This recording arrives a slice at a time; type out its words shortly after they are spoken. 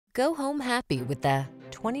Go home happy with the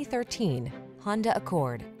 2013 Honda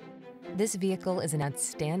Accord. This vehicle is an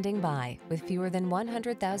outstanding buy with fewer than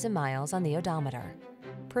 100,000 miles on the odometer.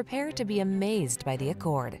 Prepare to be amazed by the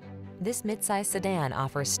Accord. This midsize sedan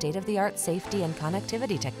offers state-of-the-art safety and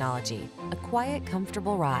connectivity technology, a quiet,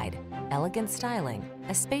 comfortable ride, elegant styling,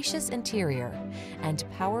 a spacious interior, and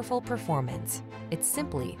powerful performance. It's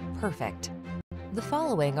simply perfect. The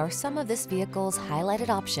following are some of this vehicle's highlighted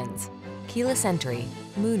options: keyless entry,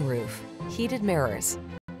 moonroof, heated mirrors,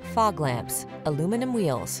 fog lamps, aluminum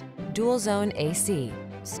wheels, dual zone AC,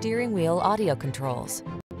 steering wheel audio controls,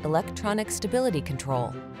 electronic stability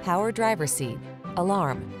control, power driver seat,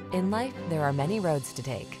 alarm. In life, there are many roads to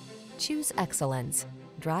take. Choose excellence.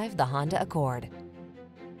 Drive the Honda Accord.